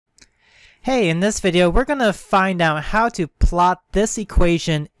Hey, in this video, we're going to find out how to plot this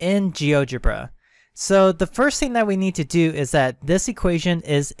equation in GeoGebra. So the first thing that we need to do is that this equation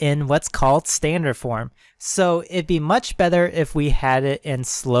is in what's called standard form. So it'd be much better if we had it in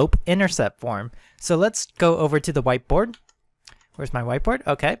slope-intercept form. So let's go over to the whiteboard. Where's my whiteboard?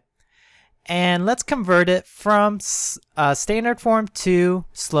 Okay. And let's convert it from standard form to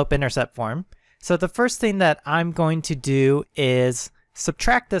slope-intercept form. So the first thing that I'm going to do is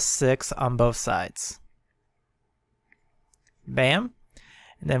subtract the 6 on both sides. Bam.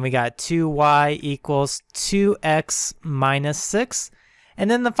 And then we got 2y equals 2x minus 6.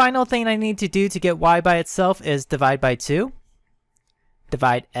 And then the final thing I need to do to get y by itself is divide by 2.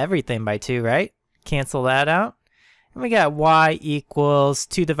 Divide everything by 2, right? Cancel that out. And we got y equals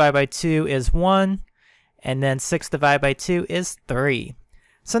 2 divided by 2 is 1. And then 6 divided by 2 is 3.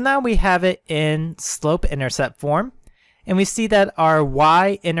 So now we have it in slope-intercept form. And we see that our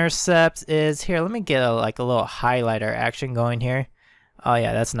y-intercept is here. Let me get a little highlighter action going here. Oh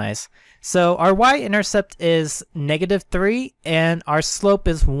yeah, that's nice. So our y-intercept is -3 and our slope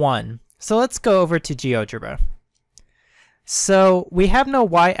is 1. So let's go over to GeoGebra. So we have no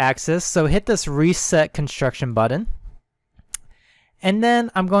y-axis, so hit this reset construction button. And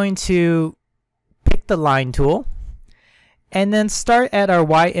then I'm going to pick the line tool and then start at our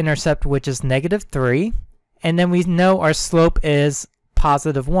y-intercept, which is -3. And then we know our slope is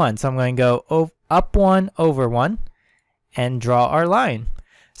 +1. So I'm going to go up 1 over 1 and draw our line.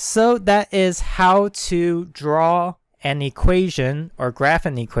 So that is how to draw an equation or graph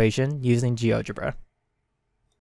an equation using GeoGebra.